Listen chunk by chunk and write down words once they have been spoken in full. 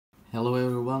Hello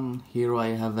everyone, here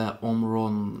I have a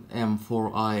Omron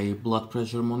M4-I blood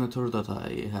pressure monitor that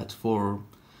I had for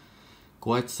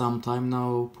quite some time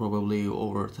now, probably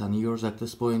over 10 years at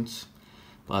this point.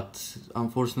 But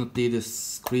unfortunately this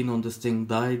screen on this thing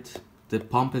died. The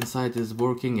pump inside is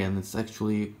working and it's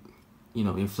actually,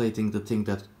 inflating the thing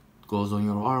that goes on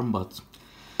your arm, but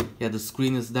yeah, the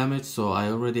screen is damaged, so I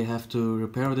already have to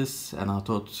repair this, and I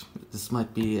thought this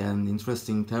might be an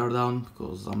interesting teardown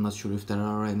because I'm not sure if there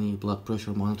are any blood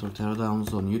pressure monitor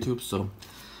teardowns on YouTube, so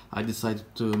I decided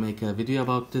to make a video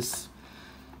about this.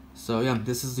 So yeah,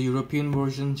 this is the European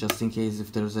version, just in case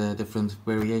if there's different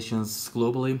variations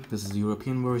globally. This is the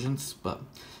European versions, but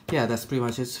yeah, that's pretty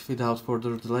much it. Without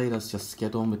further delay, let's just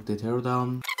get on with the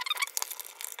teardown.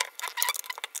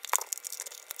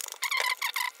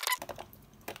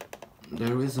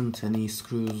 There isn't any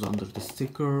screws under the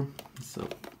sticker, so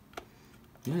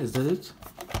yeah, is that it?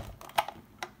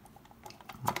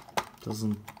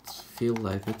 Doesn't feel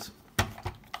like it.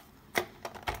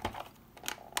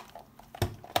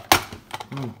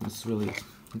 Oh, that's really it.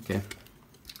 Okay.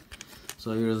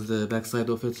 So here is the back side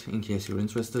of it, in case you're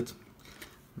interested.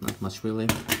 Not much really.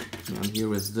 And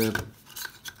here is the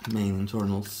main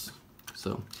internals.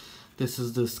 So this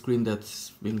is the screen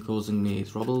that's been causing me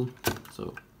trouble.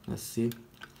 So let's see.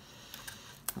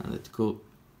 And it go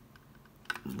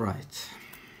right.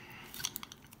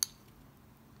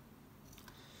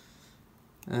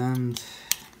 And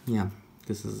yeah,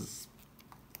 this is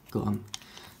gone.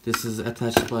 This is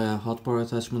attached by a hotbar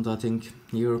attachment, I think,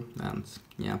 here, and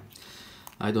yeah,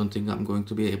 I don't think I'm going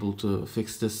to be able to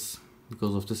fix this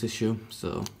because of this issue,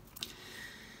 so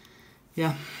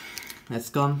yeah, that's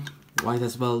gone. Might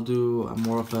as well do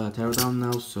more of a teardown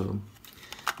now. So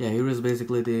yeah, here is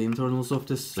basically the internals of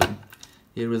this.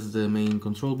 Here is the main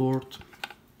control board.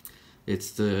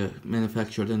 It's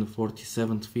manufactured in the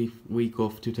 47th week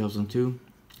of 2002.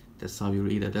 That's how you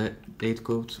read a date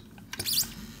code.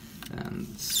 And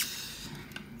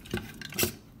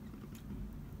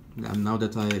now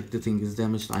that the thing is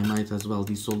damaged, I might as well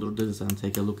desolder this and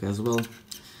take a look as well.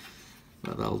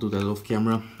 But I'll do that off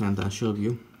camera and I'll show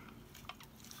you.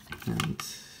 And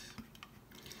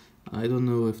I don't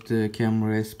know if the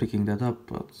camera is picking that up,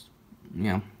 but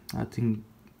yeah, I think,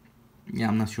 yeah,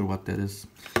 I'm not sure what that is.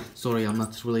 Sorry, I'm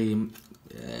not really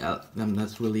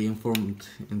informed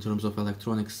in terms of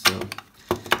electronics, so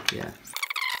yeah.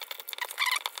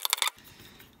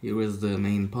 Here is the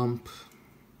main pump.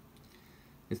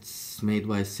 It's made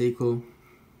by Seiko,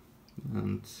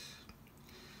 and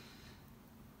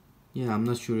yeah, I'm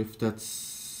not sure if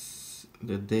that's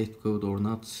the date code or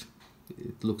not.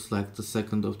 It looks like the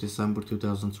 2nd of December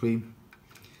 2003.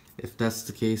 If that's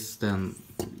the case, then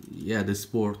yeah, this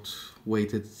board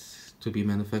waited to be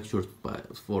manufactured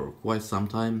for quite some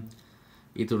time.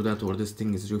 Either that or this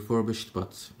thing is refurbished,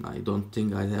 but I don't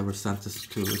think I ever sent this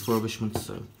to refurbishment,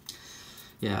 so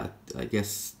yeah, I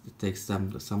guess it takes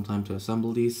them some time to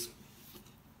assemble these.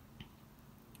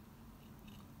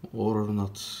 Or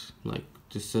not, like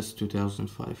this says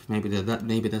 2005. Maybe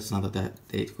that's not a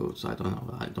date code, so I don't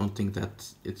know. I don't think that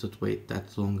it would wait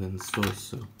that long in stores,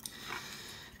 so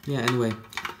yeah, anyway,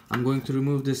 I'm going to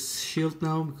remove this shield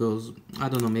now because I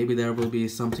don't know, maybe there will be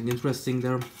something interesting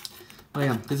there. But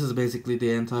yeah, this is basically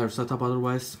the entire setup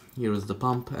otherwise. Here is the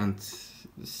pump, and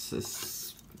this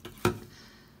is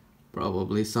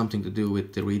probably something to do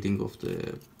with the reading of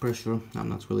the pressure. I'm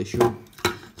not really sure.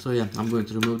 So yeah, I'm going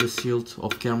to remove this shield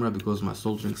off camera because my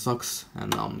soldering sucks,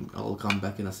 and I'll come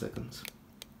back in a second.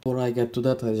 Before I get to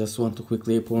that, I just want to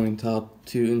quickly point out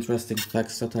two interesting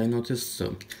facts that I noticed.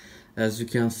 So as you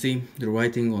can see, the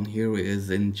writing on here is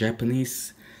in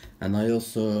Japanese, and I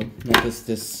also noticed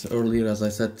this earlier, as I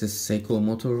said, this Seiko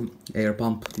motor, air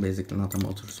pump, basically not a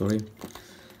motor, sorry.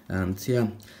 And yeah,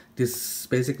 this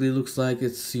basically looks like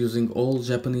it's using all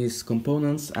Japanese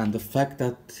components, and the fact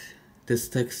that this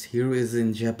text here is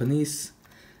in Japanese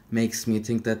makes me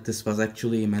think that this was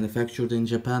actually manufactured in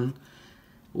Japan,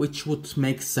 which would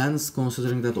make sense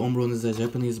considering that Omron is a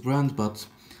Japanese brand, but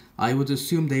I would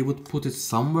assume they would put it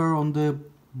somewhere on the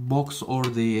box or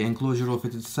the enclosure of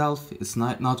it itself. It's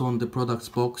not on the product's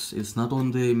box, it's not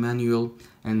on the manual,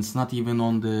 and it's not even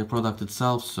on the product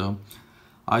itself, so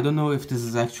I don't know if this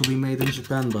is actually made in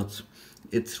Japan, but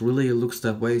it really looks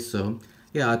that way. So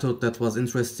yeah, I thought that was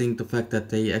interesting, the fact that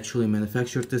they actually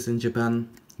manufactured this in Japan,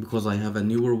 because I have a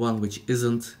newer one which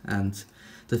isn't, and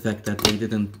the fact that they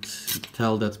didn't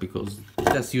tell that, because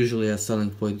that's usually a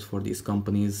selling point for these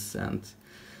companies. And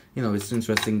you know, it's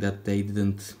interesting that they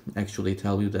didn't actually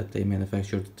tell you that they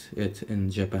manufactured it in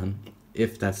Japan,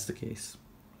 if that's the case.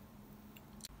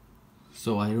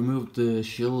 So I removed the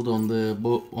shield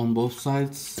on both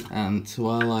sides, and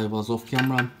while I was off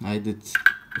camera I did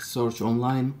search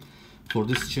online for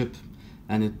this chip,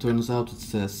 and it turns out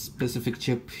it's a specific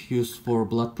chip used for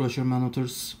blood pressure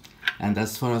monitors, and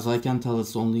as far as I can tell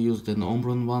it's only used in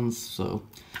Omron ones, so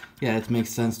yeah, it makes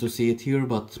sense to see it here,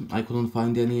 but I couldn't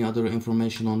find any other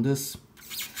information on this.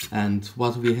 And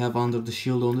what we have under the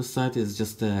shield on this side is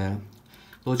just a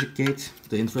logic gate.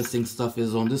 The interesting stuff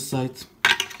is on this side,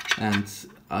 and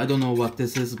I don't know what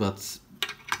this is, but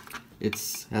it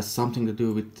has something to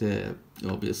do with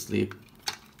obviously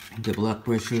the blood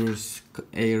pressures,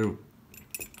 air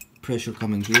pressure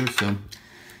coming here. So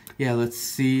yeah, let's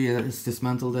see, let's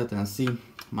dismantle that and see.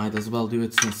 Might as well do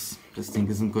it since this thing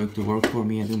isn't going to work for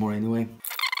me anymore anyway.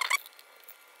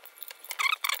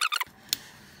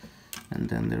 And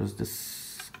then there's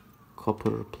this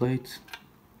copper plate,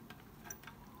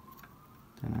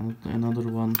 then another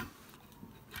one,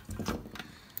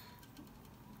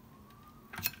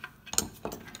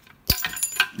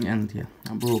 and yeah,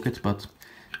 I broke it, but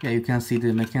yeah, you can see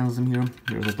the mechanism here.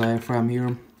 There's a diaphragm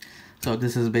here, so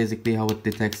this is basically how it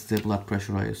detects the blood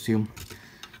pressure, I assume.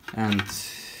 And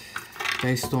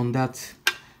based on that,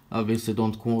 obviously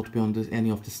don't quote me on this, any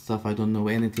of this stuff, I don't know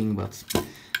anything, but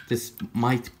this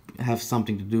might have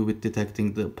something to do with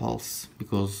detecting the pulse,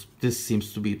 because this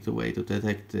seems to be the way to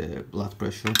detect the blood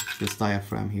pressure, this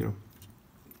diaphragm here.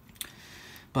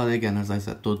 But again, as I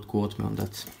said, don't quote me on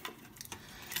that.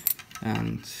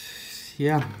 And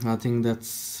yeah, I think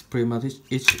that's pretty much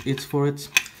it for it.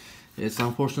 It's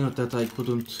unfortunate that I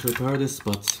couldn't repair this,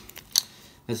 but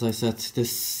as I said,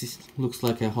 this looks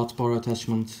like a hotbar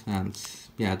attachment, and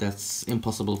yeah, that's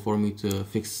impossible for me to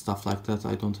fix stuff like that.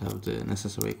 I don't have the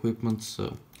necessary equipment,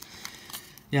 so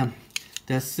yeah,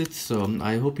 that's it. So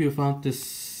I hope you found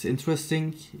this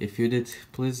interesting. If you did,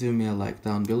 please leave me a like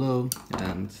down below,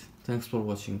 and thanks for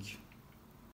watching.